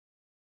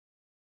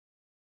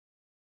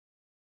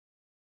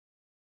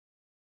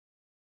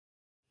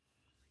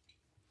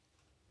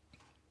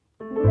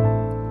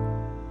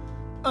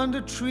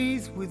under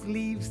trees with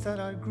leaves that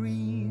are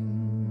green.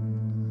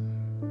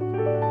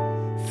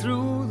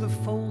 Through the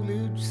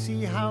foliage,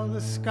 see how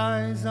the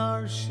skies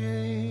are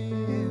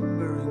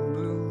shimmering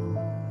blue.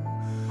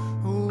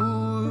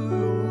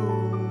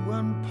 Ooh,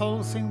 and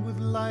pulsing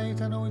with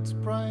light, I know it's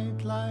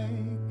bright,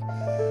 like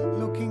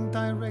looking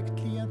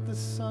directly at the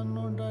sun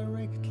or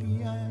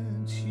directly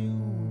at you,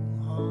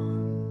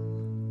 hon.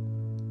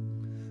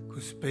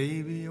 'Cause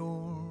baby,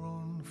 you're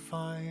on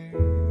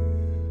fire.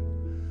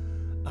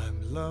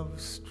 I'm love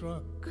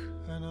struck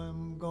and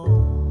I'm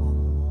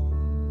gone.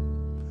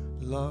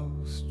 Love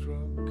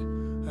struck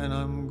and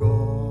I'm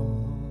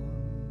gone.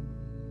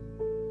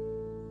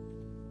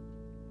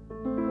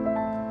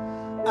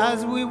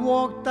 As we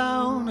walk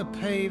down a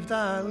paved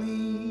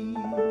alley,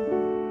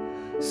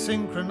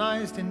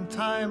 synchronized in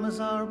time as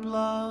our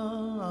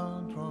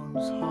blood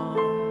runs hard.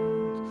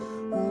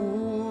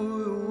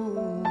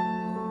 Ooh,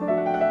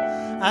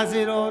 as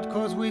it ought,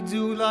 'cause we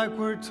do like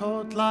we're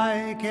taught,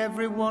 like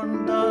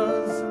everyone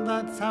does, and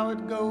that's how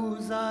it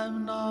goes.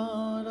 I'm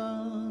not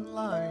a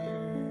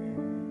liar,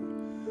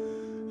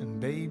 and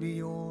baby,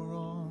 you're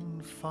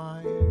on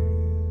fire.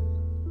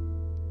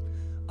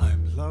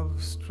 I'm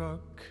love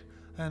struck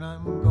and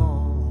I'm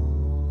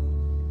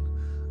gone.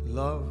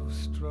 Love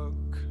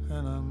struck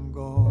and I'm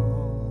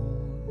gone.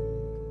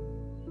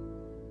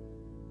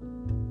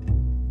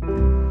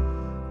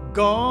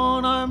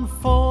 Gone, I'm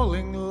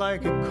falling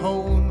like a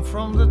cone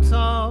from the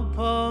top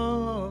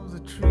of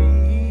the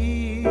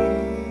tree,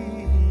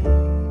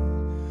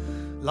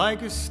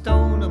 like a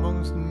stone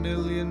amongst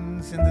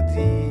millions in the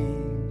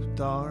deep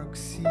dark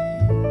sea.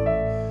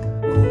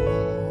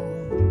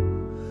 Oh,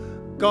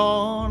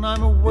 gone,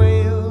 I'm a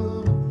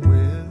whale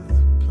with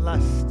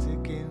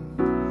plastic in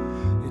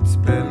its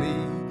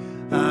belly,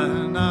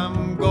 and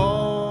I'm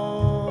gone.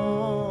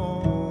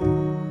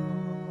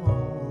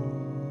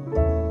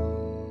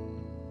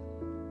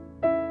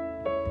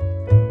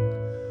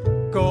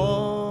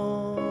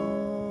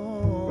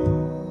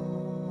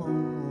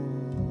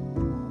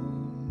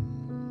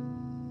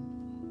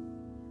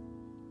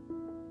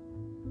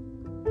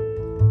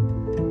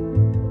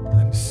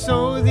 And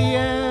so the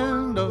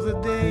end of the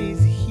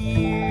day's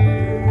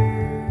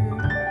here,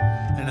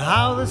 and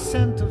how the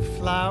scent of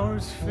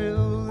flowers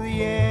fill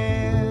the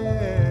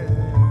air.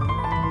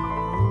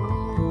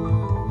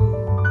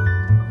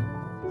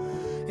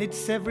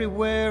 It's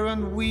everywhere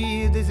and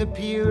we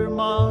disappear,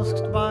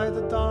 masked by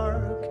the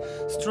dark,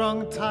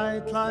 strung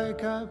tight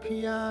like a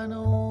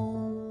piano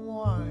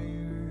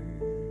wire.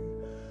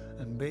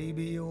 And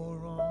baby,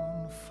 you're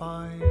on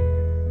fire.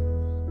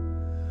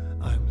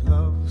 I'm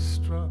love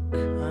struck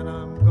and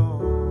I'm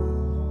gone.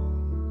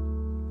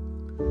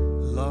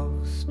 Love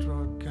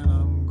struck and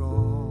I'm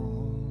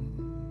gone.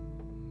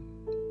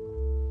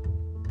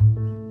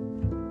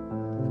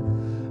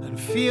 And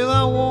feel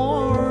how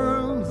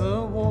warm the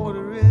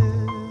water is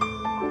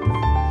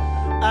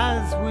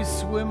as we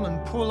swim and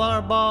pull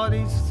our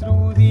bodies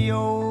through the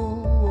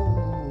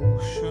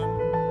ocean.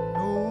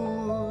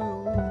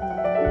 Ooh.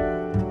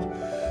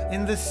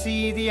 In the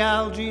sea, the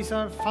algae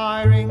are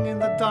firing. In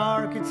the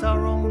dark, it's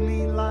our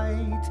only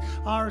light,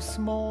 our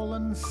small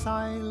and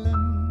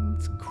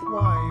silent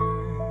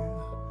choir.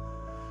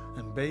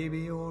 And baby,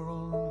 you're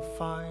on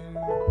fire.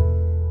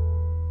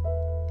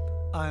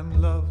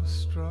 I'm love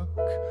struck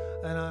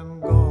and I'm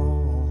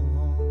gone.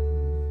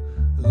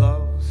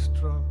 Love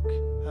struck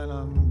and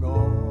I'm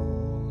gone.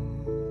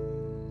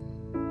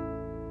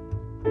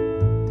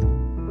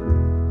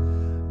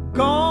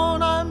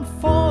 Gone, I'm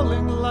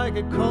falling like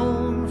a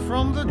cone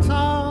from the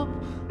top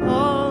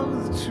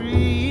of the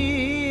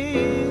tree,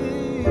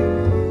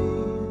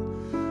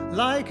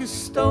 like a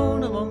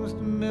stone amongst